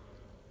work.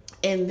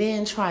 And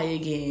then try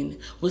again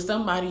with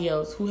somebody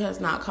else who has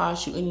not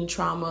caused you any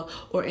trauma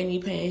or any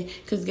pain.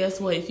 Because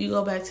guess what? If you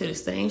go back to the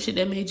same shit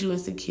that made you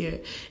insecure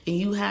and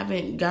you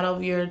haven't got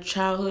over your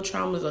childhood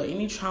traumas or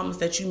any traumas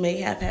that you may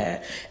have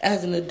had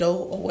as an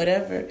adult or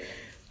whatever,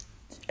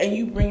 and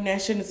you bring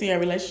that shit into your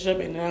relationship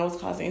and now it's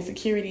causing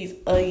insecurities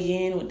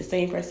again with the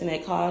same person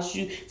that caused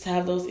you to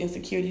have those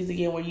insecurities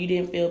again where you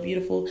didn't feel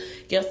beautiful,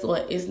 guess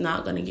what? It's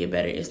not going to get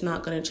better. It's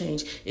not going to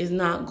change. It's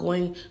not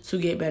going to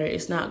get better.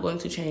 It's not going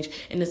to change.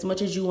 And as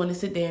much as you want to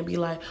sit there and be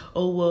like,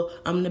 oh, well,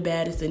 I'm the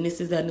baddest and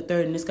this is that and the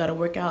third and this got to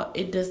work out,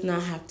 it does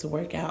not have to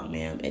work out,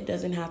 ma'am. It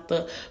doesn't have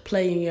to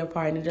play in your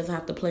part and it doesn't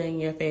have to play in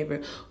your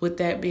favor. With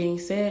that being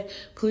said,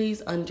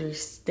 please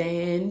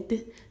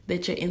understand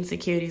that your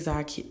insecurities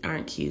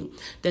aren't cute,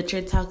 that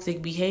your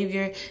toxic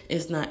behavior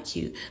is not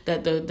cute,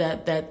 that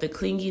the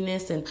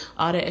clinginess and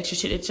all that extra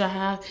shit that y'all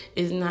have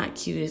is not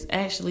cute. It's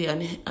actually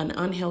an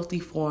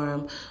unhealthy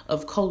form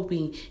of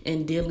coping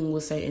and dealing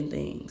with certain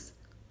things.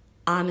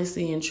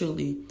 Honestly and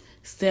truly,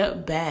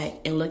 step back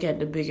and look at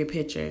the bigger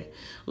picture.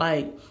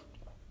 Like,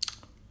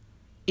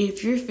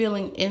 if you're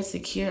feeling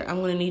insecure, I'm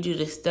going to need you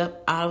to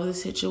step out of the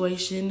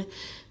situation,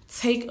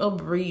 take a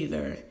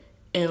breather,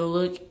 and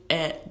look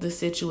at the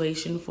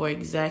situation for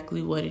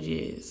exactly what it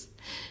is.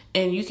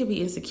 And you can be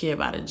insecure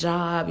about a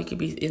job. You can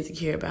be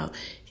insecure about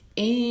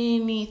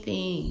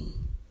anything.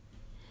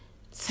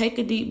 Take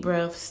a deep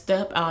breath,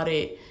 step out of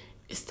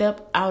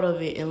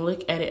it and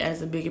look at it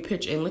as a bigger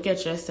picture and look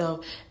at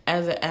yourself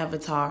as an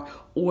avatar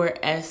or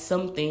as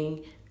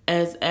something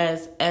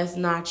as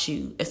not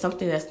you, as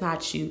something that's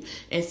not you,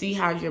 and see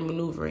how you're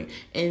maneuvering,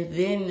 and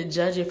then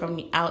judge it from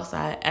the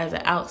outside as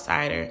an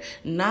outsider,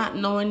 not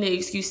knowing the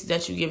excuses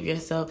that you give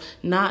yourself,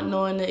 not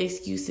knowing the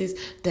excuses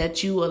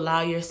that you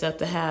allow yourself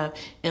to have,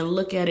 and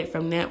look at it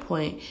from that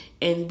point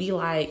and be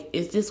like,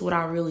 is this what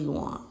I really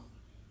want?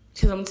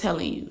 Because I'm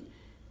telling you,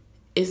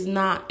 it's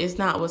not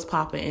what's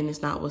popping and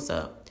it's not what's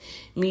up.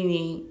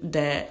 Meaning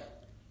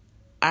that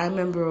I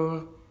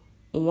remember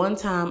one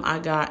time I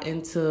got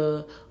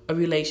into a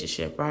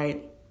relationship,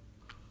 right?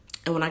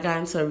 And when I got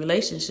into a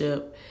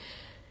relationship,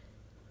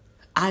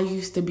 I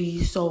used to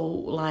be so,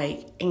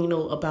 like,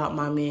 anal about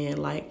my man,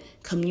 like,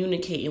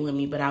 communicating with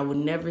me, but I would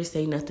never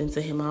say nothing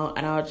to him out,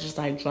 and I would just,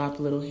 like, drop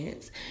little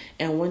hints.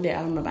 And one day,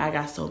 I remember I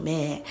got so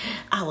mad.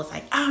 I was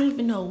like, I don't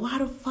even know why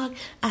the fuck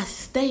I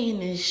stay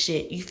in this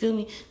shit. You feel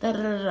me? Da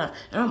da da da.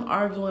 And I'm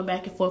arguing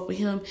back and forth with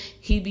him.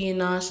 He being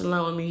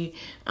nonchalant with me.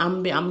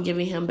 I'm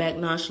giving him back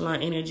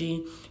nonchalant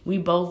energy. We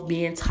both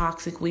being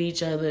toxic with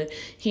each other.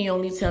 He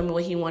only tell me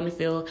what he want to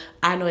feel.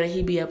 I know that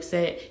he be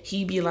upset.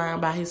 He be lying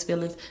about his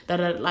feelings. Da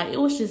da. Like, it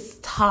was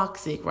just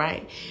toxic,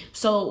 right?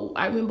 So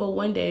I remember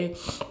one day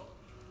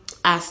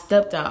I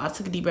stepped out. I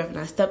took a deep breath and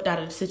I stepped out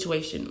of the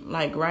situation.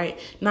 Like, right?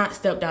 Not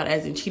stepped out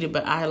as in cheated,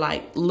 but I,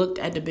 like, looked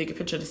at the bigger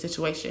picture of the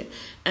situation.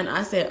 And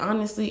I said,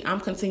 honestly, I'm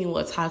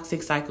continuing a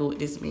toxic cycle with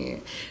this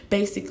man.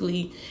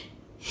 Basically,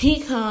 he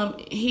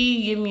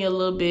give me a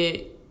little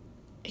bit.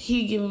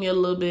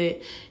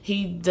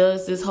 He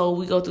does this whole,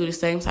 we go through the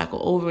same cycle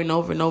over and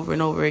over and over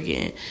and over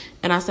again.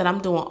 And I said,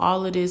 I'm doing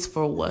all of this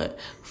for what?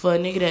 For a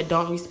nigga that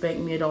don't respect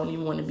me or don't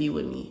even want to be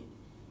with me.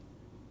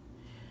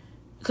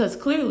 Because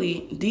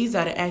clearly, these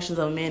are the actions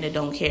of a man that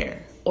don't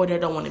care or that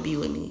don't want to be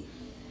with me.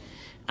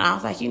 And I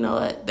was like, you know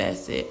what?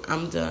 That's it.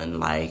 I'm done.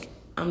 Like,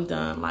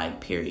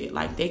 period.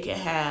 Like, they can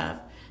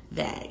have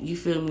that. You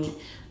feel me?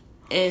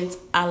 And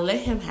I let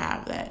him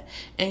have that.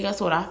 And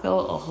guess what? I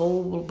felt a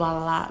whole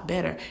lot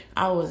better.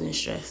 I wasn't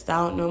stressed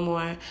out no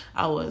more.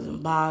 I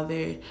wasn't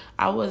bothered.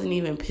 I wasn't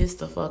even pissed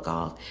the fuck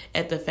off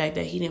at the fact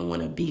that he didn't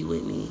want to be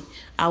with me.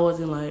 I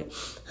wasn't like,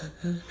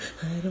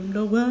 I don't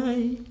know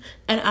why.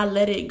 And I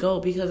let it go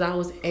because I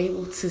was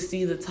able to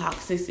see the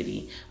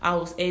toxicity. I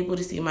was able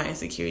to see my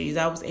insecurities.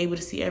 I was able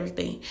to see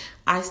everything.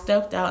 I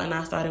stepped out and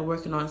I started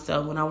working on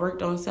self. When I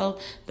worked on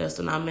self, that's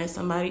when I met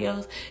somebody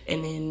else.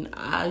 And then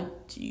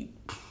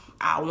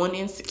I wasn't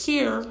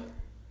insecure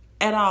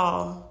at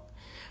all.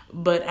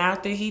 But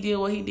after he did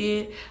what he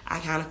did, I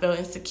kind of felt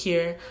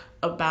insecure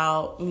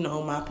about,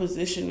 my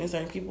position in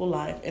certain people's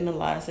life and the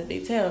lies that they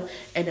tell.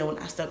 And then when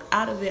I stepped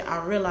out of it,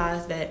 I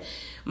realized that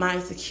my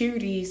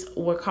insecurities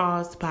were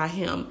caused by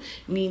him.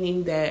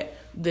 Meaning that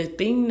the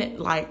thing that,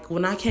 like,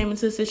 when I came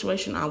into the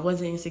situation, I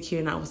wasn't insecure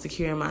and I was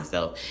secure in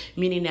myself.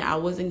 Meaning that I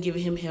wasn't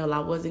giving him hell. I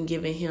wasn't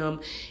giving him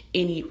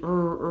any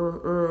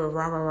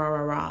rah.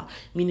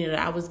 Meaning that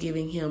I was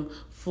giving him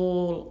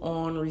full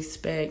on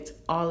respect,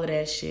 all of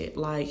that shit.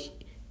 Like,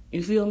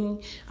 you feel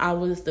me? I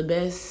was the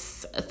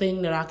best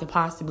thing that I could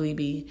possibly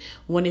be.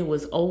 When it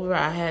was over,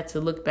 I had to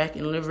look back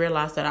and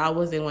realize that I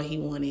wasn't what he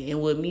wanted.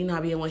 And with me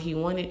not being what he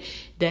wanted,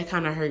 that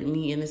kind of hurt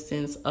me in the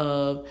sense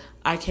of,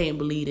 I can't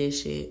believe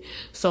this shit.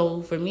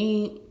 So for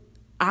me,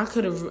 I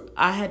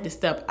had to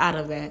step out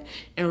of that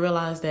and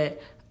realize that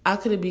I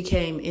could have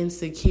became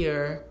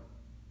insecure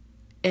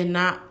and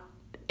not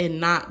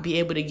be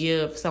able to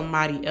give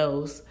somebody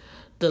else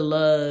the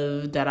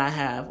love that I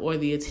have or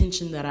the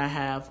attention that I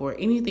have or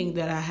anything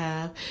that I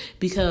have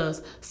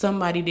because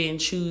somebody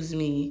didn't choose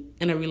me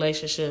in a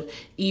relationship,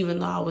 even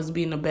though I was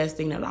being the best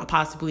thing that I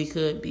possibly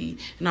could be.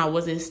 And I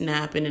wasn't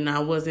snapping and I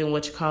wasn't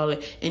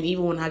And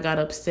even when I got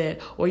upset,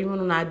 or even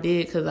when I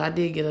did, because I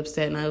did get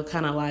upset and I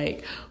kind of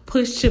like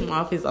pushed him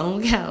off his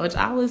own couch.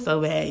 I was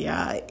so bad,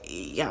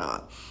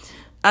 y'all.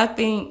 I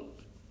think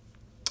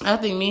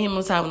me and him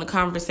was having a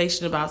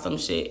conversation about some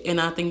shit, and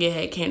I think it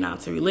had came down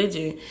to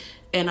religion.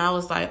 And I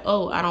was like,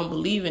 oh, I don't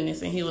believe in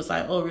this. And he was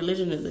like, oh,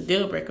 religion is a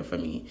deal breaker for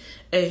me.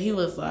 And he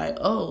was like,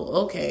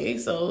 oh, okay.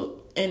 So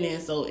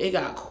it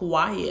got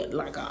quiet,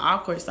 like an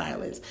awkward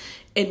silence.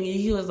 And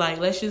he was like,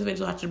 let's just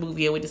finish watching the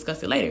movie and we'll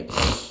discuss it later.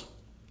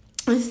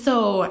 And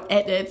so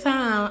at that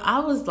time, I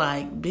was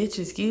like, bitch,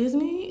 excuse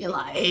me?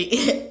 Like,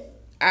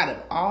 out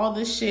of all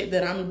the shit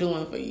that I'm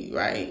doing for you,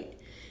 right?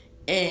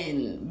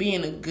 And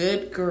being a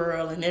good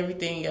girl and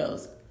everything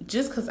else,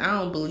 just because I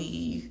don't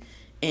believe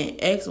in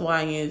X,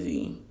 Y, and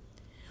Z,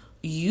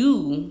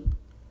 you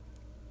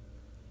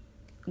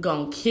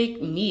gonna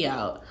kick me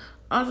out.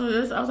 I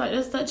was like,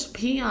 that's such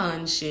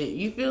peon shit.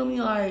 You feel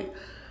me? Like,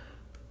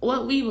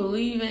 what we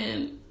believe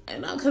in.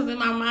 And because in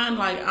my mind,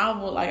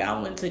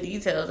 I went to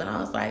details and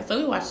I was like, so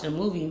we watched the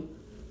movie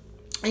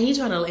and he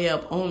trying to lay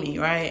up on me,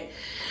 right?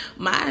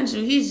 Mind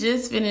you, he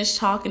just finished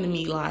talking to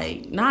me,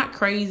 like, not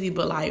crazy,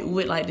 but like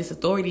with like this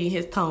authority in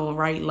his tone,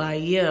 right?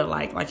 Like, yeah,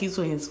 like he's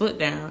putting his foot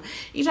down.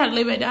 He tried to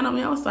lay back down on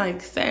me. I was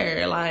like,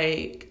 sir,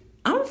 like,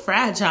 I'm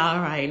fragile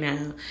right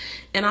now.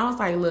 And I was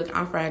like, look,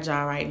 I'm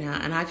fragile right now.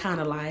 And I kind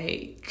of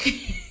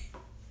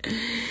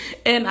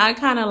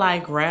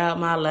like grabbed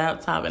my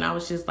laptop and I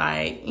was just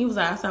like, he was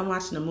like, I said, I'm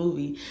watching a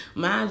movie.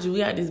 Mind you, we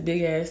got this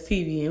big ass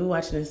TV and we're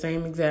watching the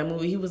same exact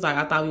movie. He was like,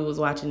 I thought we was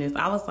watching this.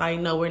 I was like,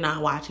 no, we're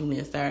not watching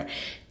this, sir.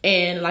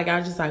 And like,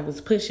 I just like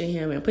was pushing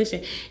him and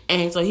pushing.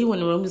 And so he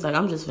went in the room. He's like,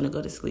 I'm just gonna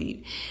go to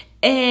sleep.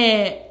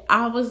 And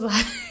I was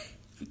like,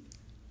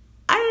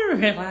 I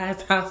didn't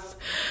realize I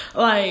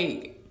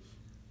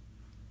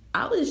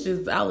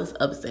was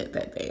upset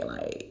that day.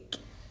 Like,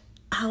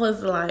 I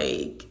was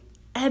like,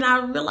 And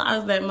I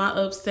realized that my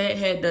upset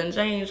had done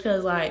changed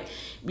because, like,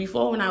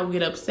 before when I would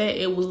get upset,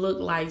 it would look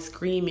like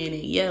screaming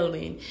and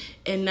yelling.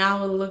 And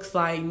now it looks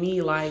like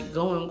me, like,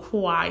 going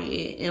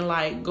quiet and,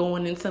 like,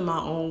 going into my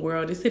own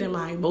world and sitting in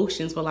my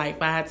emotions for, like,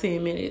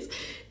 5-10 minutes.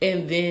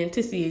 And then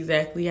to see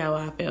exactly how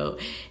I felt.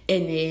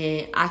 And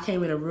then I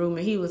came in a room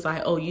and he was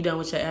like, oh, you done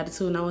with your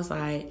attitude? And I was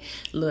like,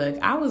 look,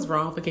 I was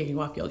wrong for kicking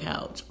you off your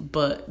couch.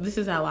 But this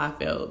is how I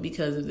felt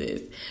because of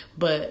this.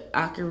 But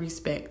I can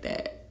respect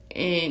that.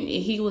 And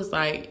he was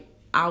like,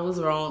 I was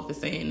wrong for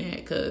saying that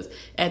because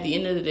at the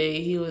end of the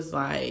day, he was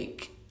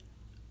like, ...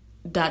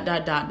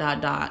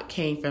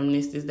 came from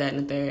this, that,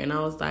 and the third. And I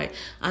was like,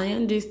 I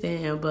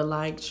understand, but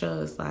like,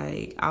 trust,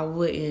 like, I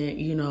wouldn't,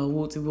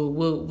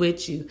 whoop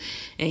with you.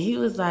 And he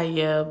was like,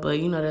 yeah, but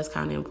that's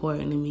kind of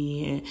important to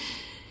me.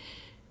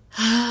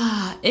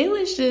 And it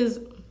was just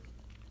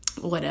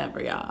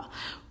whatever, y'all.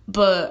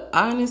 But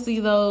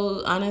honestly,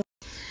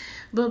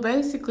 but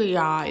basically,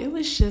 y'all, it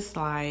was just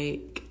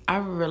like, I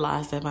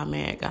realized that my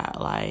man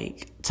got,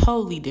 like,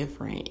 totally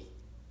different.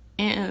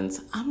 And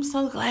I'm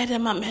so glad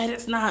that my man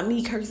is not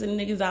me cursing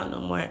niggas out no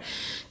more.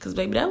 Because,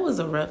 baby, that was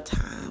a rough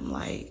time.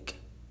 Like,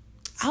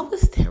 I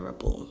was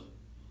terrible.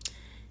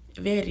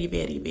 Very,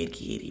 very, very,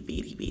 very,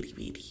 very, very,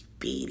 very,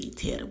 very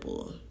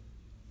terrible.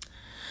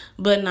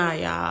 But nah,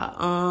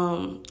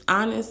 y'all.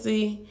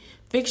 Honestly,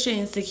 fix your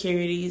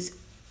insecurities.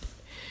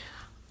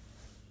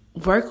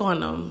 Work on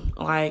them,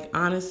 like,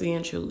 honestly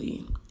and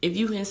truly. If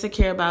you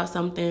insecure about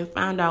something,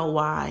 find out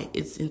why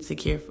it's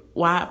insecure.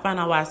 Find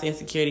out why it's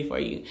insecurity for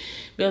you.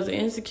 Because the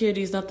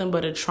insecurity is nothing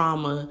but a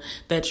trauma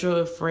that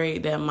you're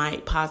afraid that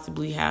might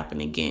possibly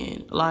happen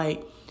again.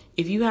 Like,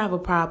 if you have a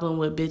problem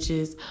with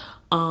bitches,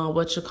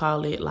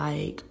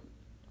 like,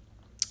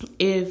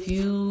 if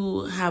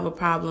you have a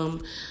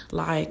problem,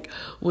 like,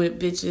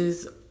 with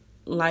bitches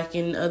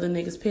liking other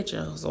niggas'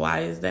 pictures. Why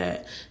is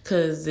that?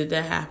 Because did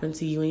that happen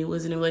to you when you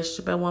was in a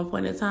relationship at one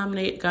point in time and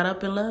they got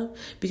up in love?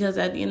 Because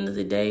at the end of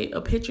the day, a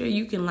picture,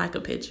 you can like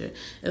a picture.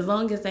 As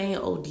long as they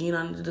ain't ODing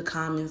under the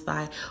comments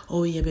like,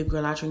 oh yeah, baby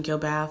girl, I drink your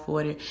bath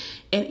water.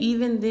 And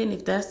even then,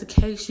 if that's the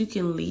case, you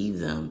can leave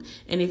them.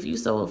 And if you're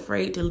so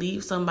afraid to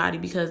leave somebody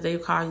because they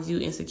cause you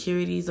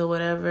insecurities or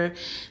whatever,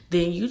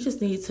 then you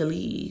just need to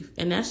leave.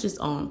 And that's just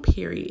on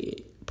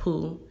period,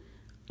 poo.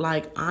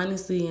 Like,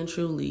 honestly and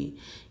truly,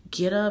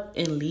 get up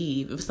and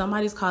leave. If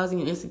somebody's causing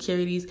you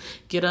insecurities,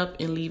 get up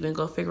and leave and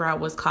go figure out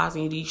what's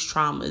causing you these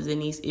traumas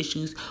and these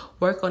issues.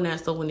 Work on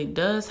that so when it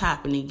does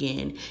happen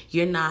again,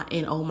 you're not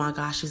in, oh my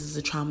gosh, this is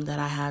a trauma that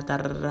I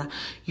have,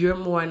 You're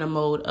more in a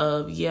mode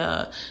of,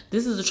 yeah,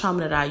 this is a trauma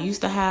that I used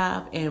to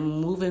have,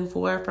 and moving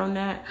forward from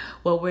that,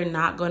 what we're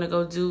not going to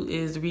go do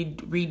is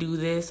redo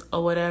this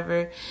or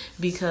whatever,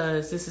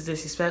 because this is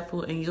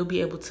disrespectful, and you'll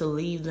be able to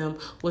leave them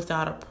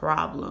without a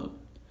problem.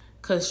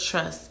 Because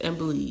trust and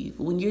believe.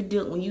 When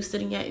you're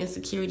sitting at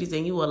insecurities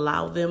and you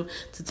allow them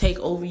to take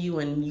over you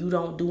and you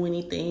don't do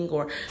anything,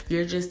 or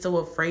you're just so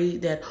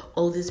afraid that,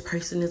 oh, this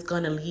person is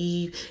going to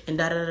leave and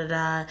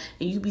and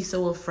you be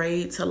so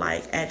afraid to,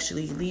 like,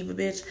 actually leave a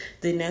bitch,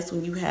 then that's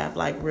when you have,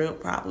 like, real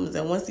problems.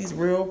 And once these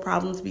real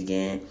problems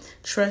begin,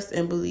 trust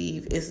and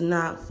believe, it's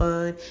not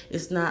fun,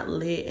 it's not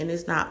lit, and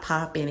it's not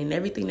popping. And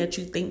everything that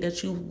you think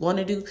that you want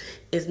to do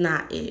is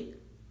not it.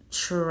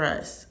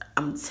 Trust.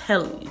 I'm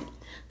telling you.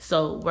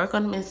 So work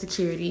on them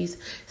insecurities,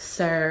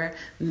 sir,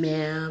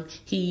 ma'am,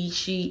 he,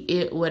 she,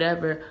 it,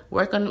 whatever.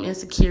 Work on them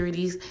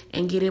insecurities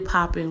and get it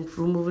popping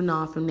for moving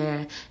on from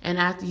there. And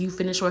after you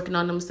finish working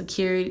on them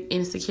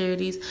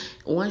insecurities,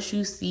 once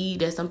you see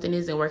that something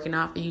isn't working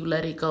out for you,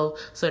 let it go.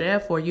 So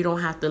therefore, you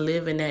don't have to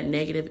live in that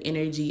negative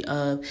energy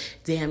of,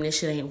 damn, this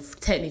shit ain't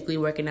technically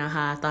working out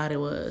how I thought it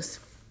was.